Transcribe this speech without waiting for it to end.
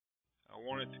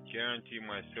wanted to guarantee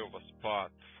myself a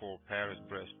spot for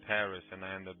Paris-Brest Paris, and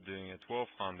I ended up doing a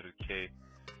 1200K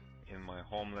in my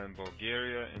homeland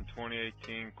Bulgaria in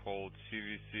 2018 called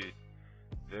CVC.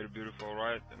 Very beautiful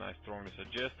ride, and I strongly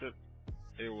suggest it.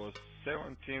 It was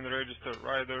 17 registered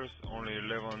riders, only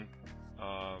 11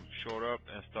 showed up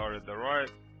and started the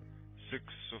ride, 6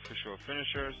 official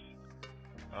finishers.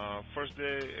 First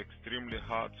day, extremely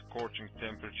hot, scorching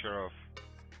temperature of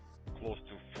close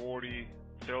to 40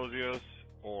 Celsius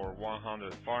or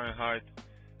 100 Fahrenheit.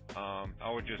 I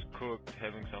was just cooked,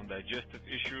 having some digestive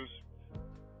issues.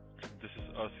 This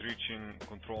is us reaching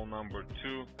control number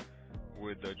 2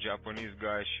 with the Japanese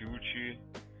guy Shiuchi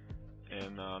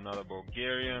and another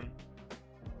Bulgarian.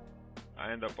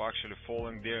 I end up actually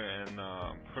falling there and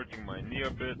hurting my knee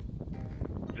a bit.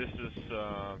 This is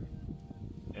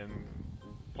in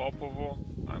Popovo.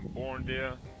 I'm born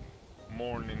there.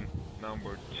 Morning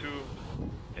number 2.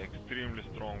 Extremely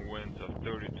strong winds of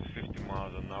 30 to 50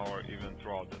 miles an hour even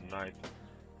throughout the night.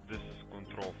 This is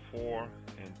control 4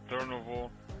 in Turnovo.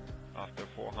 After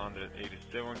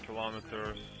 487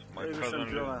 kilometers, my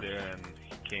cousin lives there and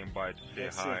he came by to say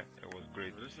hi. It was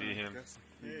great to see him.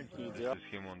 This is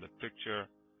him on the picture.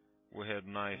 We had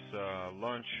nice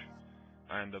lunch.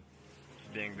 I ended up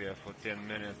staying there for 10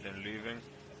 minutes and leaving.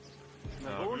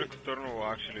 Turnovo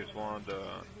actually is one of the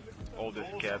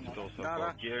oldest capitals of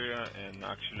Bulgaria, and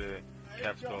actually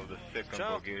capital of the second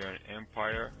Bulgarian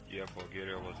Empire. Yeah,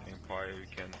 Bulgaria was empire. You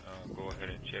can go ahead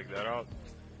and check that out.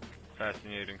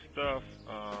 Fascinating stuff.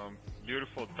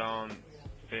 Beautiful town,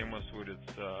 famous with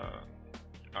its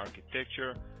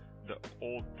architecture. The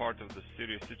old part of the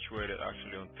city is situated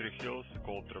actually on 3 hills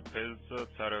called Trapezza,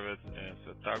 Tsarevets and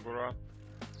Svetagora.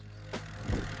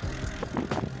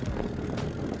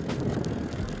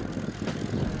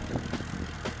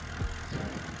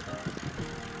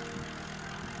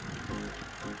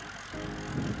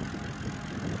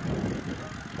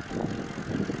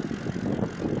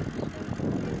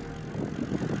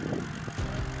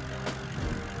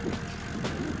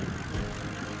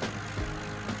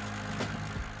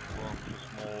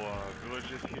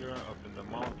 Here up in the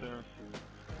mountains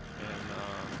and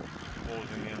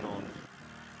closing in on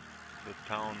the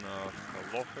town of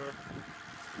Kalofer,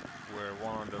 where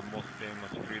one of the most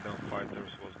famous freedom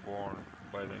fighters was born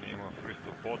by the name of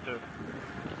Hristo Botev.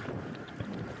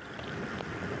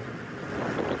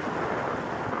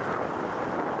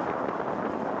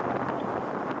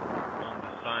 On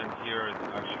the sign here is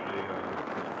actually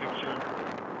this picture,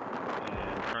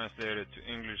 and translated to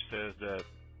English says that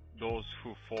those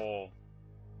who fall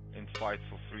and fight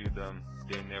for freedom,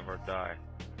 they never die.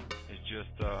 It's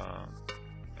just a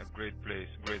great place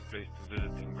to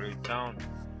visit and great town.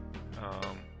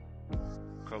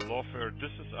 Kalofer,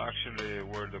 this is actually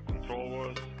where the control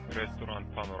was,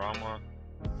 restaurant Panorama,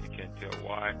 you can't tell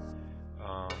why.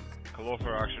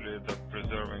 Kalofer actually is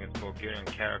preserving its Bulgarian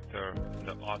character in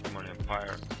the Ottoman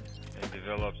Empire and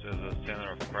develops as a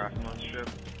center of craftsmanship.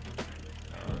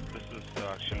 This is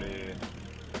actually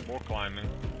more climbing.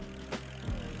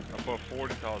 Above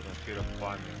 40,000 feet of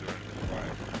climbing during this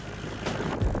ride.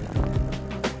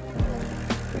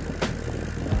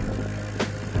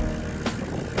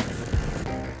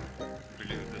 I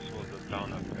believe this was the town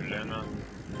of Helena.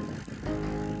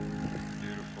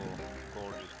 Beautiful,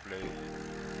 gorgeous place.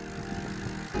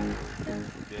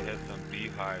 They had some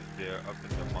beehives there up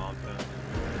in the mountains.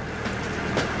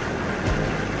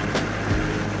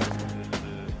 This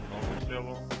is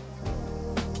Novosello.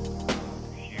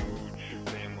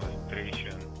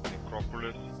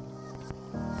 Necropolis,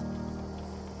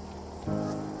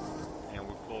 and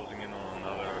we're closing in on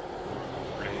another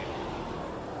place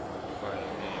by the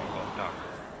name of Baltak,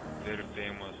 very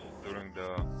famous during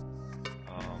the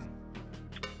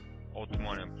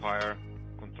Ottoman Empire,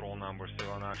 control number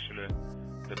 7 actually,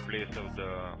 the place of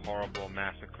the horrible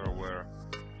massacre where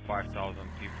 5,000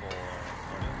 people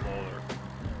are slaughtered,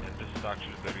 and this is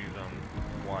actually the reason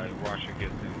why Russia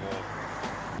gets involved.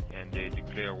 And they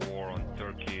declare war on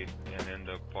Turkey and end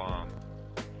up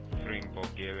freeing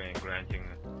Bulgaria and granting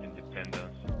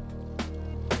independence.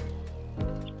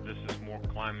 This is more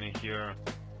climbing here.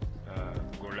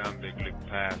 Golan Beglik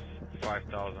Pass,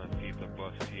 5,000 feet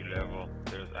above sea level.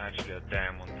 There's actually a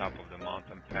dam on top of the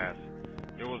mountain pass.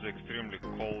 It was extremely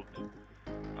cold.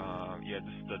 Yeah,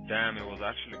 this is the dam. It was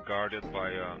actually guarded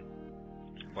by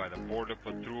the border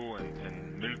patrol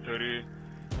and military,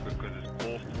 because it's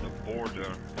close to the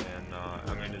border, and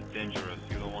I mean it's dangerous.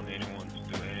 You don't want anyone to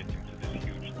do anything to this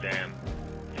huge dam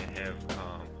and have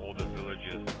all the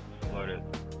villages flooded.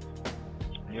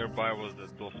 Nearby was the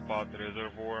Dospat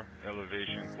Reservoir,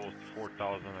 elevation close to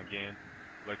 4,000 again.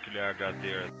 Luckily I got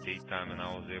there at daytime and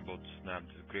I was able to snap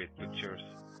these great pictures.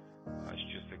 It's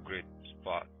just a great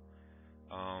spot.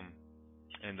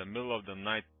 In the middle of the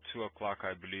night, 2 o'clock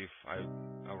I believe, I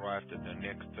arrived at the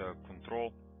next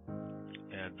control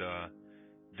at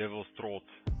Devil's Throat,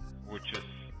 which is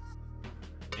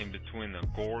in between a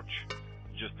gorge,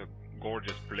 just a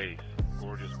gorgeous place.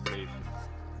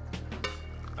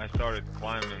 I started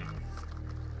climbing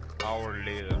an hour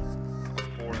later, at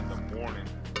 4 in the morning.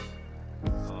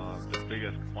 The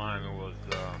biggest climb, it was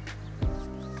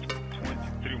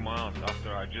 23 miles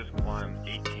after I just climbed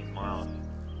 18 miles.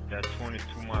 That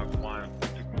 22-mile climb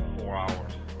took me 4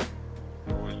 hours.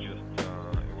 It was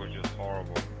just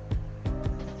horrible.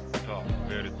 Tough,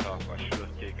 very tough. I should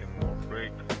have taken more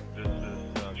break. This is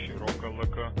Shiroka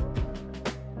Luka.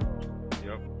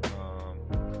 Yep.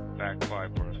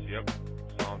 Bagpipers. Yep.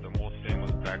 Some of the most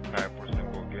famous bagpipers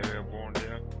in Bulgaria born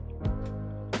there.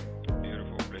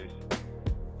 Beautiful place.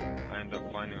 I ended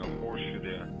up finding a horseshoe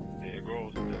there. There it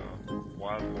goes, the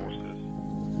wild horses.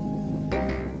 I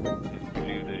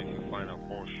believe that if you find a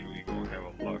horseshoe, you're gonna have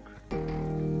a luck.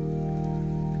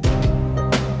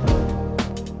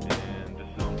 And this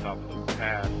is on top of the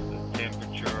pass. The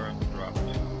temperature dropped to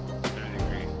 30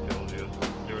 degrees Celsius,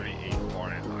 38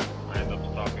 Fahrenheit. I ended up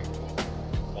stopping for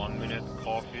 1 minute,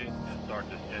 coffee, and start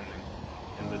descending.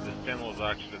 And the descent was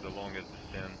actually the longest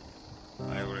descent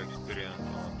I ever experienced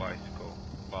on a bicycle.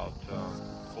 About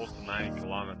close to 90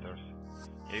 kilometers,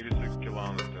 86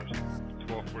 kilometers,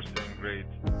 12% grade.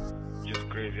 Just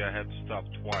crazy. I had to stop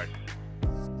twice.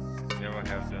 Never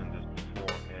have done this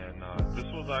before. And this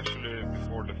was actually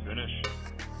before the finish.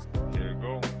 Here you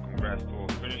go. Congrats to all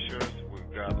finishers. We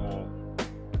got all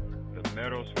the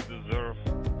medals we deserve.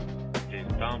 Dave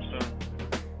Thompson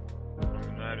from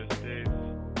United States.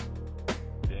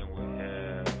 Then we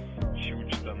have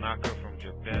Shuichi Tanaka from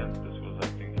Japan. This was, I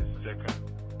think, his second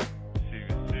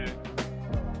CVC.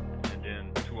 And then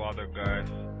 2 other guys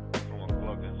from a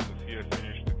club in Sofia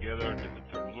finished together.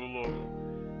 Dimitar Lulov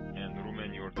and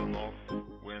Rumen Yordanov.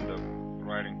 We ended up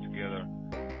riding together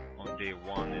on day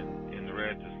 1. And in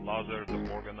red is Lazar, the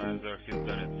organizer. He's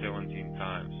done it 17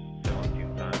 times.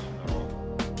 17 times in a row.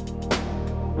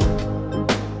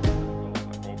 Well,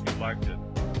 I hope you liked it.